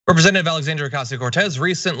Representative Alexandria Ocasio-Cortez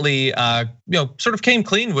recently, sort of came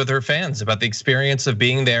clean with her fans about the experience of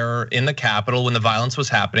being there in the Capitol when the violence was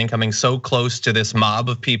happening, coming so close to this mob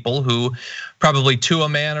of people who probably to a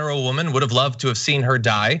man or a woman would have loved to have seen her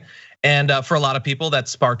die. And for a lot of people, that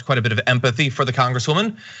sparked quite a bit of empathy for the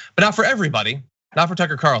congresswoman, but not for everybody, not for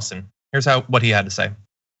Tucker Carlson. Here's what he had to say.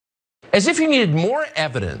 As if you needed more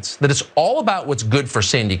evidence that it's all about what's good for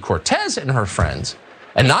Sandy Cortez and her friends,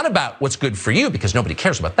 and not about what's good for you, because nobody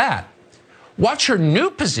cares about that. Watch her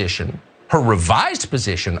new position, her revised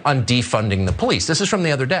position on defunding the police. This is from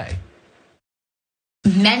the other day.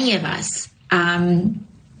 Many of us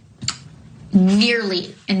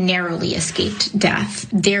nearly and narrowly escaped death.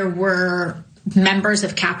 There were members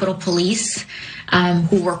of Capitol Police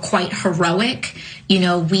who were quite heroic.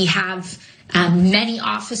 We have many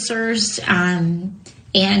officers, and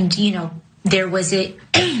there was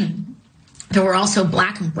there were also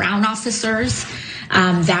black and brown officers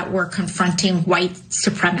that were confronting white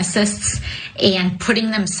supremacists and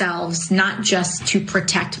putting themselves not just to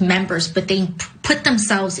protect members, but they put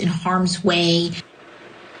themselves in harm's way.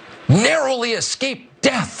 Narrowly escaped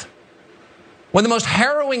death. When the most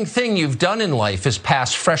harrowing thing you've done in life is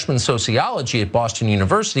pass freshman sociology at Boston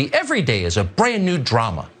University, every day is a brand new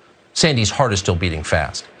drama. Sandy's heart is still beating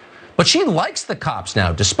fast. But she likes the cops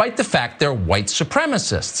now, despite the fact they're white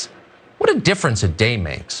supremacists. What a difference a day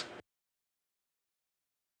makes.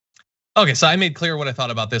 Okay, so I made clear what I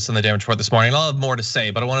thought about this in the Damage Report this morning. I'll have more to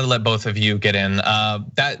say, but I wanted to let both of you get in.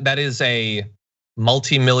 That is a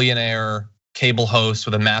multi-millionaire cable host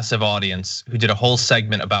with a massive audience who did a whole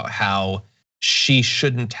segment about how she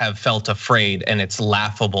shouldn't have felt afraid, and it's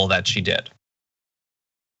laughable that she did.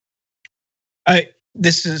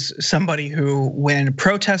 This is somebody who, when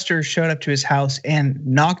protesters showed up to his house and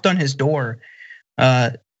knocked on his door,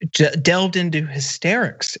 delved into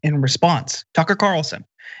hysterics in response, Tucker Carlson,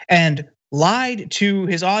 and lied to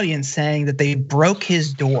his audience saying that they broke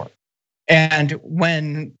his door. And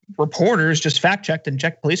when reporters just fact checked and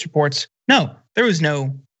checked police reports, no, there was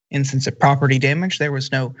no instance of property damage. There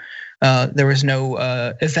was no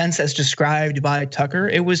events as described by Tucker.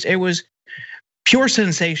 It was pure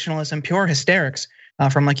sensationalism, pure hysterics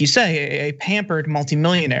from, like you say, a pampered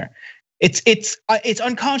multimillionaire. It's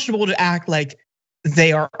unconscionable to act like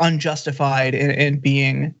they are unjustified in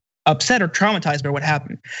being upset or traumatized by what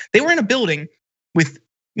happened. They were in a building with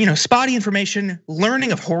spotty information,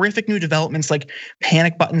 learning of horrific new developments like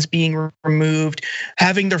panic buttons being removed,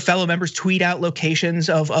 having their fellow members tweet out locations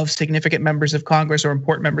of significant members of Congress or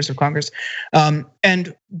important members of Congress.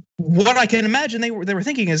 And what I can imagine they were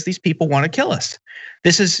thinking is, these people want to kill us.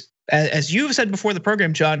 This is, as you've said before the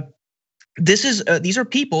program, John, these are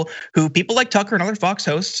people like Tucker and other Fox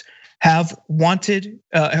hosts have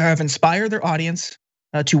inspired their audience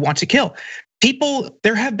to want to kill.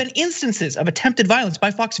 There have been instances of attempted violence by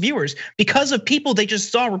Fox viewers because of people they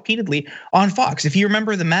just saw repeatedly on Fox. If you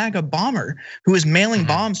remember the MAGA bomber who was mailing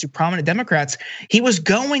bombs to prominent Democrats, he was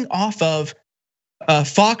going off of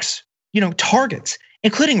Fox, targets,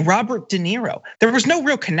 including Robert De Niro. There was no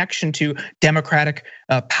real connection to Democratic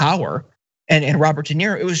power and Robert De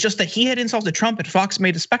Niro. It was just that he had insulted Trump and Fox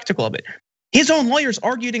made a spectacle of it. His own lawyers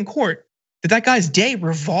argued in court that guy's day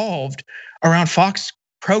revolved around Fox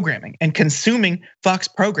programming and consuming Fox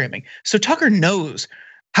programming. So Tucker knows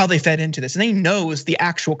how they fed into this, and he knows the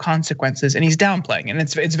actual consequences, and he's downplaying, and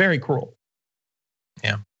it's very cruel.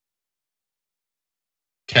 Yeah.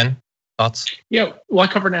 Ken, thoughts? Yeah, well, I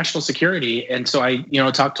cover national security, and so I,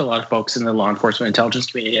 talked to a lot of folks in the law enforcement intelligence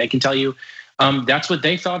community. I can tell you, that's what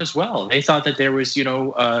they thought as well. They thought that there was,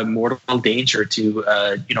 mortal danger to,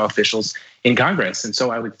 officials in Congress. And so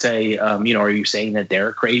I would say, are you saying that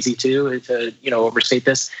they're crazy too, to, overstate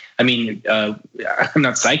this? I mean, I'm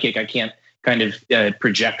not psychic. I can't kind of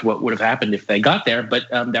project what would have happened if they got there, but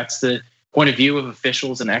that's the point of view of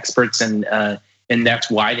officials and experts, and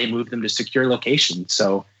that's why they moved them to secure locations.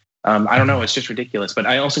 So I don't know, it's just ridiculous. But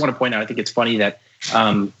I also want to point out, I think it's funny that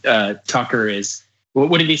Tucker is,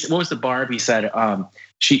 what did he say? What was the barb? He said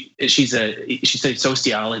she said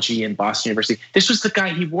sociology in Boston University. This was the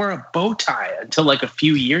guy, he wore a bow tie until like a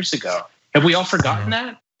few years ago. Have we all forgotten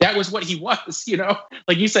that? That was what he was,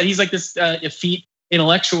 Like you said, he's like this effete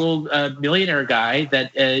intellectual millionaire guy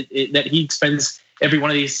that he spends every one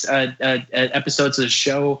of these episodes of the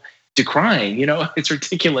show decrying. It's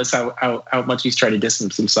ridiculous how much he's trying to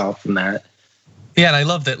distance himself from that. Yeah, and I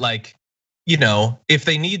love that, like, if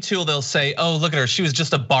they need to, they'll say, oh, look at her, she was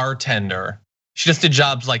just a bartender. She just did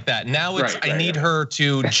jobs like that. Now it's, I need her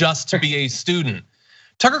to just be a student.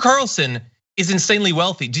 Tucker Carlson is insanely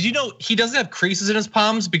wealthy. Did you know he doesn't have creases in his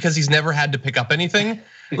palms because he's never had to pick up anything?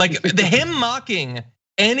 Like him mocking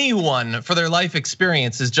anyone for their life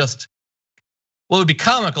experience is just, well, it would be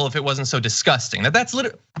comical if it wasn't so disgusting.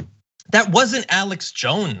 That wasn't Alex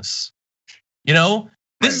Jones. You know,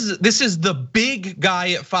 this is the big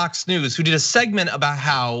guy at Fox News who did a segment about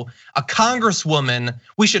how a congresswoman,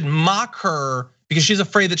 we should mock her because she's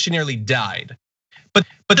afraid that she nearly died. But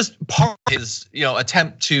just part of his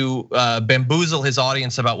attempt to bamboozle his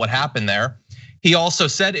audience about what happened there. He also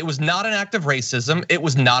said it was not an act of racism. It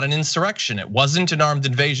was not an insurrection. It wasn't an armed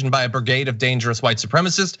invasion by a brigade of dangerous white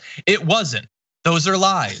supremacists. It wasn't. Those are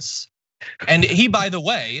lies. And he, by the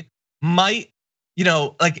way, might,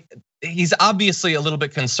 he's obviously a little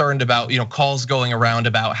bit concerned about calls going around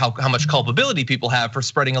about how much culpability people have for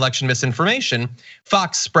spreading election misinformation.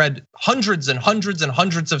 Fox spread hundreds and hundreds and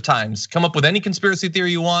hundreds of times. Come up with any conspiracy theory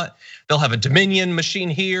you want. They'll have a Dominion machine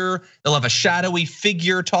here. They'll have a shadowy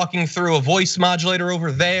figure talking through a voice modulator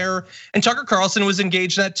over there. And Tucker Carlson was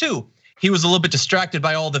engaged in that too. He was a little bit distracted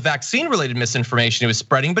by all the vaccine-related misinformation he was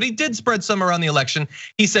spreading, but he did spread some around the election.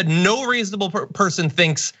 He said no reasonable person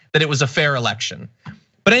thinks that it was a fair election.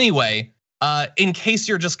 But anyway, in case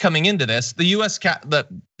you're just coming into this,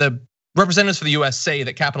 the representatives for the US say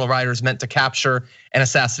that Capitol rioters meant to capture and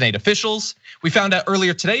assassinate officials. We found out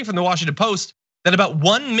earlier today from the Washington Post that about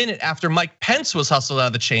 1 minute after Mike Pence was hustled out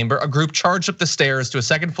of the chamber, a group charged up the stairs to a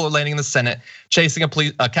second-floor landing in the Senate, chasing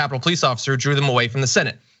a Capitol police officer who drew them away from the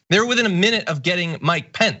Senate. They were within a minute of getting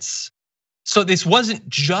Mike Pence. So this wasn't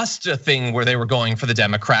just a thing where they were going for the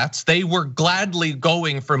Democrats. They were gladly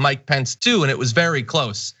going for Mike Pence too, and it was very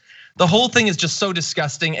close. The whole thing is just so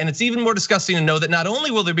disgusting, and it's even more disgusting to know that not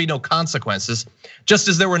only will there be no consequences, just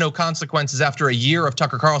as there were no consequences after a year of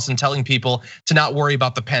Tucker Carlson telling people to not worry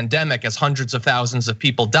about the pandemic as hundreds of thousands of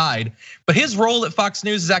people died, but his role at Fox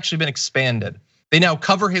News has actually been expanded. They now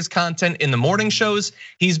cover his content in the morning shows.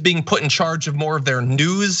 He's being put in charge of more of their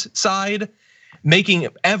news side, making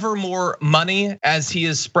ever more money as he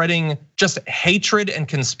is spreading just hatred and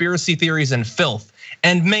conspiracy theories and filth,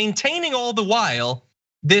 and maintaining all the while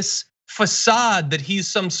this facade that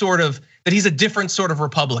he's he's a different sort of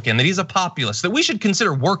Republican, that he's a populist, that we should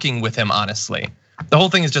consider working with him, honestly. The whole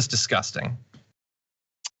thing is just disgusting.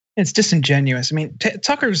 It's disingenuous. I mean,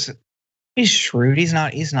 he's shrewd. He's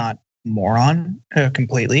not moron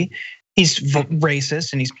completely. He's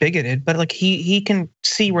racist and he's bigoted, but like he can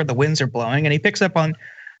see where the winds are blowing, and he picks up on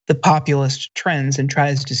the populist trends and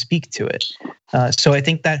tries to speak to it. So I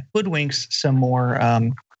think that hoodwinks some more,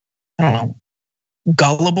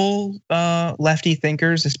 gullible lefty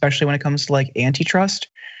thinkers, especially when it comes to like antitrust.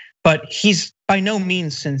 But he's by no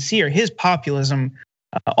means sincere. His populism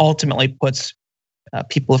ultimately puts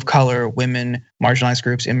people of color, women, marginalized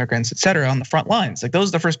groups, immigrants, et cetera, on the front lines. Like those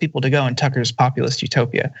are the first people to go in Tucker's populist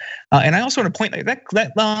utopia. And I also want to point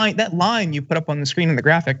that line you put up on the screen in the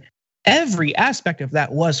graphic, every aspect of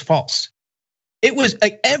that was false. It was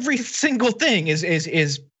like every single thing is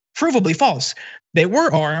provably false. They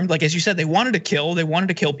were armed, like as you said, they wanted to kill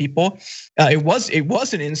people. It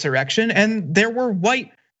was an insurrection, and there were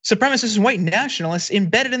white supremacists and white nationalists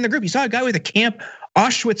embedded in the group. You saw a guy with a Camp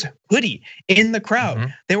Auschwitz hoodie in the crowd.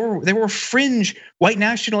 Mm-hmm. There were fringe white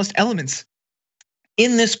nationalist elements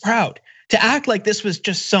in this crowd. To act like this was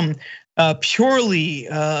just some purely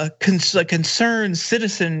concerned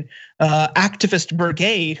citizen activist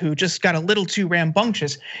brigade who just got a little too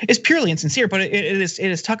rambunctious is purely insincere. But it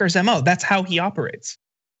is Tucker's MO. That's how he operates.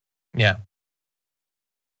 Yeah.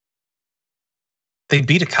 They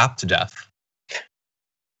beat a cop to death.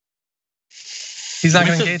 He's not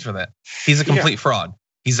going to engage with it. He's a complete fraud.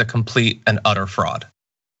 He's a complete and utter fraud.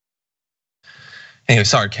 Anyway,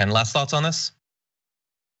 sorry, Ken, last thoughts on this?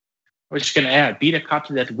 I was just going to add, beat a cop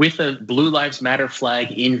to death with a Blue Lives Matter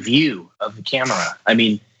flag in view of the camera. I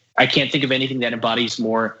mean, I can't think of anything that embodies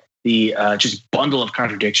more the just bundle of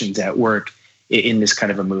contradictions at work in this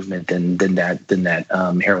kind of a movement than that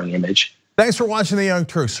harrowing image. Thanks for watching The Young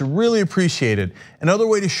Turks. Really appreciate it. Another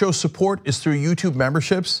way to show support is through YouTube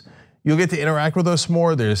memberships. You'll get to interact with us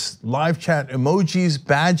more. There's live chat emojis,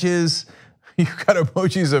 badges. You've got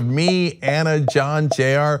emojis of me, Anna, John,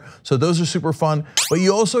 JR. So those are super fun. But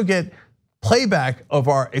you also get playback of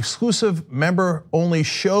our exclusive member-only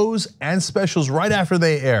shows and specials right after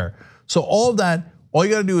they air. So all of that, all you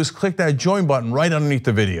gotta do is click that join button right underneath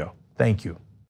the video. Thank you.